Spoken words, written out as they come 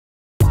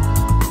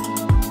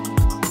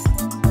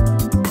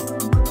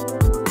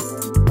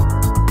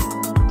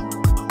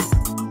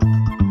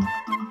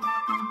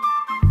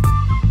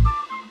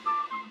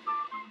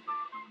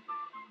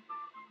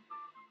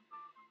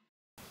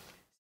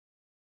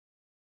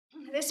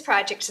This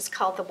project is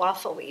called the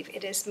Waffle Weave.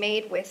 It is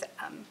made with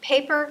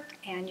paper,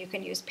 and you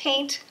can use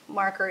paint,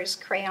 markers,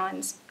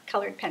 crayons,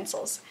 colored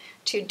pencils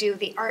to do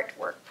the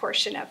artwork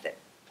portion of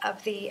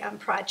the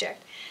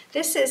project.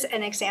 This is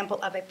an example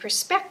of a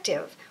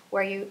perspective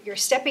where you're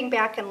stepping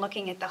back and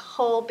looking at the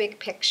whole big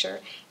picture,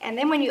 and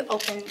then when you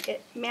open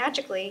it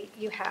magically,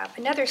 you have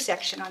another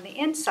section on the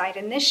inside,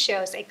 and this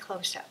shows a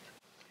close-up.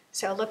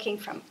 So looking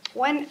from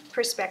one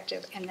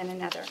perspective and then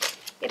another.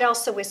 It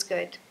also is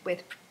good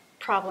with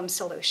problem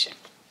solution,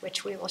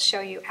 which we will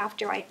show you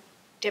after I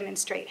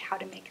demonstrate how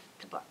to make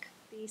the book.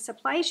 The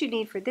supplies you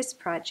need for this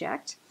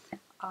project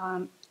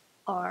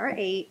are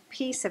a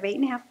piece of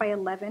 8.5 by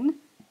 11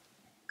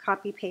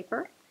 copy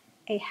paper,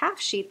 a half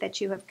sheet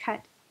that you have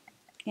cut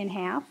in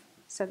half,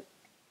 so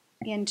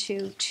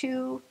into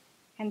 2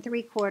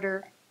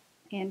 3/4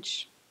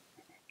 inch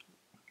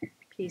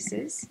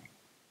pieces.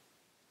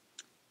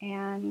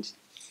 And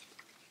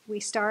we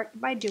start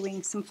by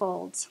doing some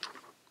folds.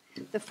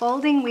 The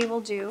folding we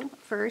will do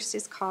first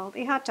is called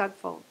a hot dog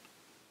fold.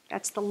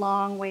 That's the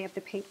long way of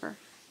the paper.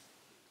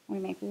 We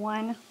make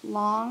one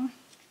long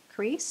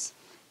crease,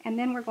 and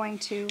then we're going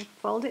to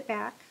fold it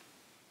back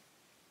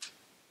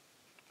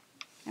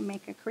and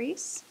make a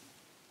crease,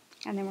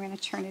 and then we're going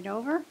to turn it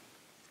over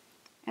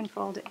and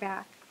fold it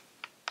back.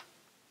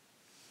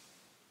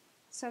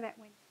 So that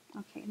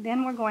okay,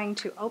 then we're going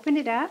to open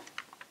it up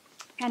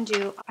and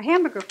do a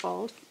hamburger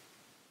fold,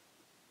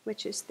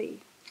 which is the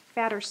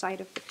fatter side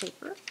of the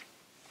paper,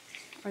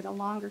 or the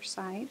longer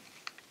side,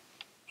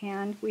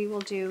 and we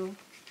will do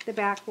the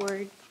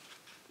backward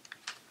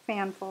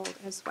fan fold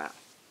as well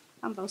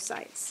on both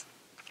sides.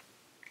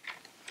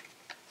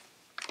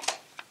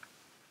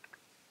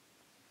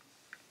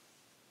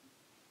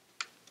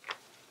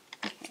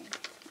 Okay.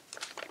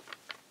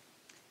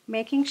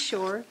 Making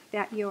sure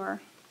that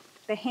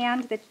the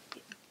hand that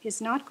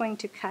is not going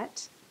to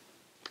cut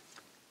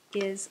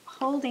is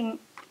holding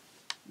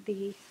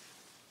the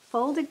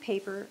folded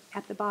paper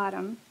at the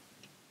bottom.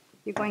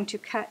 You're going to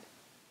cut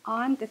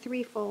on the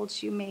 3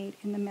 folds you made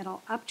in the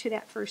middle up to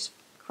that first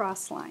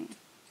cross line,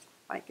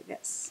 like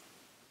this.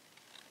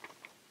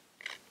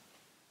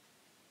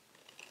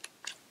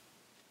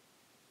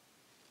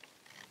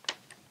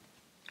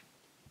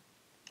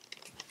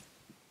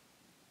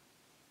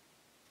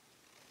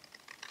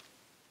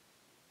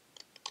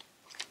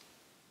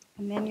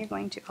 And then you're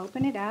going to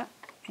open it up,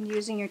 and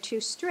using your 2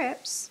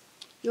 strips,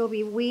 you'll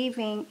be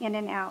weaving in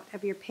and out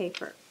of your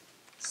paper.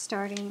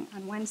 Starting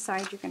on one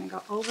side, you're going to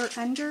go over,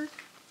 under,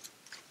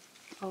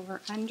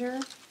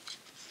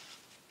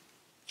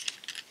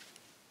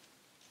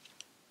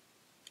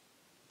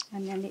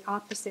 and then the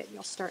opposite,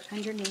 you'll start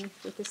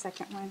underneath with the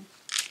second one.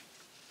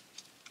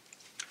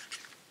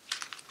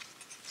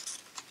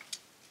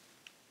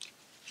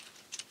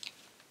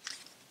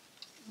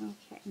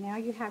 Okay, now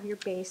you have your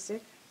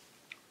basic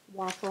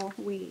waffle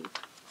weave.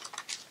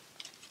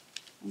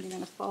 And you're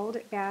going to fold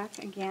it back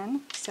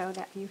again so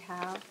that you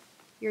have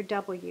your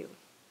W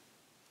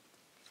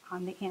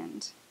on the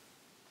end.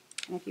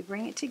 And if you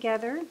bring it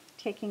together,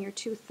 taking your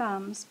 2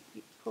 thumbs,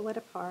 you pull it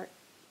apart,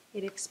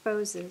 it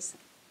exposes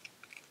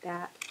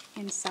that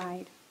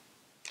inside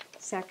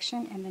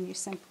section, and then you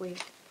simply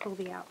pull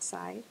the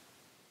outside.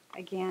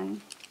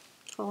 Again,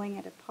 pulling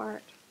it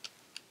apart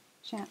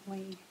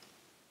gently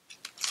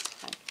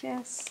like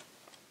this,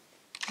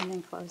 and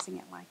then closing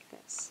it like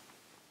this.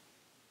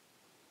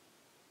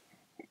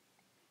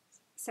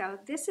 So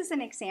this is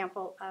an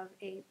example of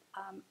a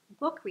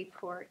book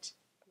report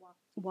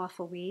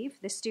waffle weave.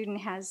 The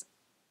student has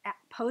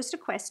posed a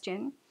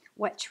question: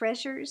 what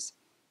treasures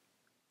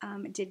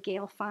did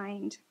Gail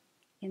find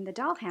in the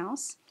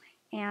dollhouse?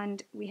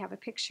 And we have a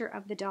picture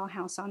of the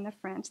dollhouse on the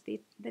front,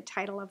 the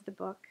title of the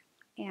book,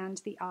 and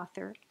the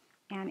author.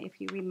 And if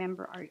you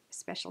remember our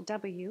special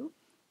W,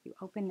 you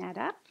open that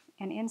up,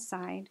 and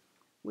inside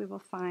we will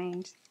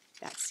find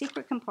that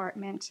secret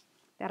compartment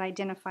that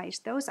identifies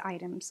those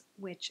items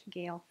which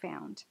Gail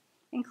found,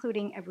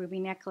 including a ruby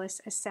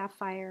necklace, a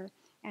sapphire,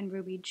 and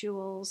ruby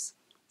jewels,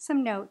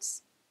 some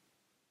notes,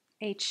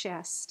 a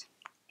chest,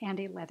 and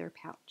a leather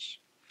pouch.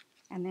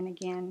 And then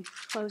again,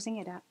 closing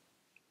it up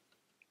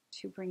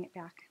to bring it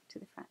back to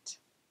the front.